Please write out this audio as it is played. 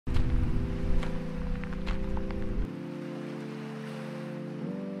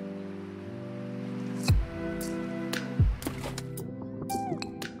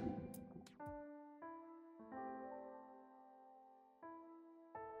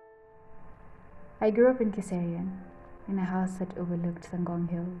I grew up in Kisarian, in a house that overlooked the Ngong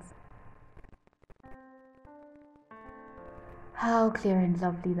Hills. How clear and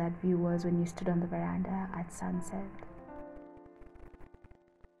lovely that view was when you stood on the veranda at sunset.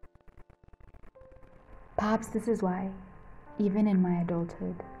 Perhaps this is why, even in my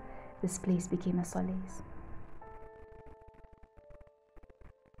adulthood, this place became a solace.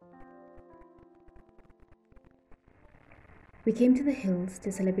 We came to the hills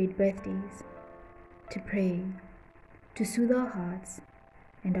to celebrate birthdays, to pray, to soothe our hearts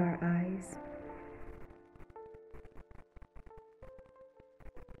and our eyes.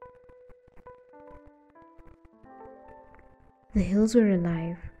 The hills were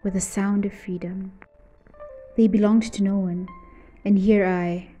alive with the sound of freedom. They belonged to no one, and here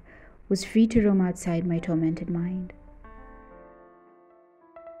I was free to roam outside my tormented mind.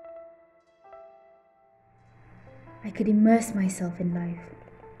 I could immerse myself in life,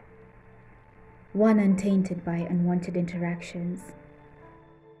 one untainted by unwanted interactions.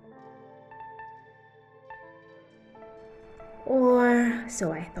 Or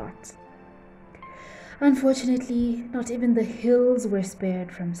so I thought. Unfortunately, not even the hills were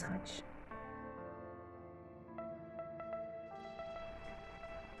spared from such.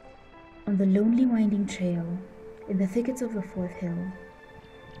 On the lonely winding trail, in the thickets of the fourth hill,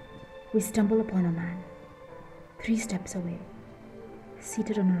 we stumble upon a man, 3 steps away,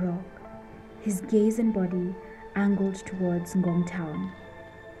 seated on a rock, his gaze and body angled towards Ngong town.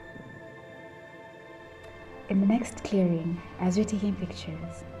 In the next clearing, as we're taking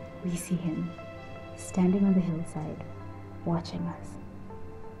pictures, we see him, standing on the hillside, watching us.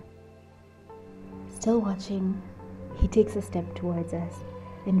 Still watching, he takes a step towards us,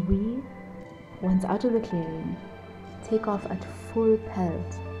 and we, once out of the clearing, take off at full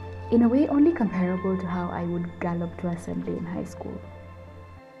pelt, in a way only comparable to how I would gallop to assembly in high school.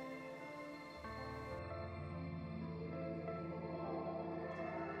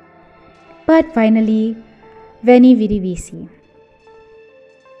 But finally, Veni Vidi Vici.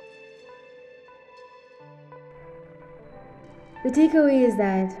 The takeaway is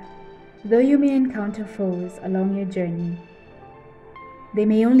that, though you may encounter foes along your journey, they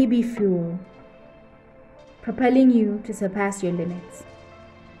may only be fuel, propelling you to surpass your limits.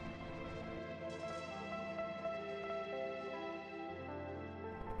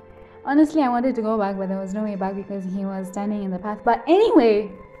 Honestly, I wanted to go back, but there was no way back because he was standing in the path. But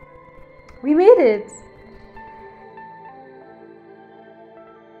anyway, we made it!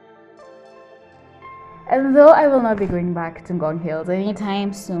 And though I will not be going back to Ngong Hills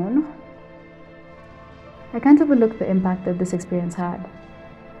anytime soon, I can't overlook the impact that this experience had.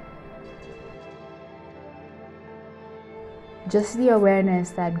 Just the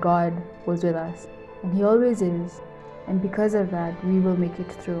awareness that God was with us, and He always is, and because of that, we will make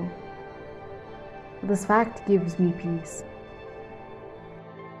it through. This fact gives me peace.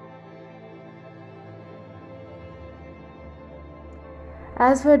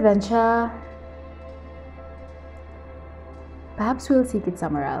 As for adventure, perhaps we'll seek it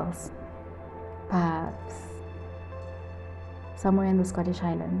somewhere else. Perhaps somewhere in the Scottish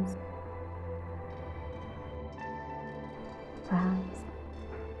Highlands. Perhaps.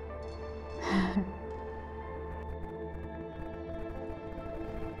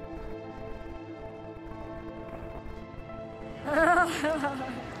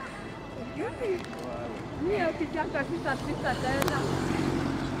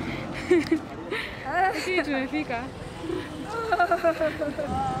 Tumefika.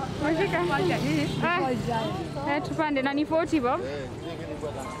 Tupande na ni 40 bob.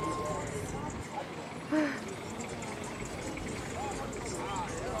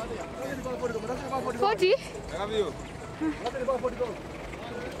 40?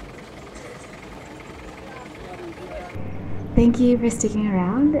 Thank you for sticking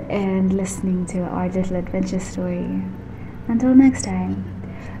around and listening to our little adventure story. Until next time,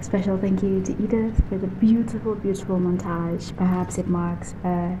 special thank you to Edith for the beautiful, beautiful montage. Perhaps it marks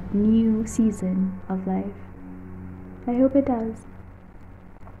a new season of life. I hope it does.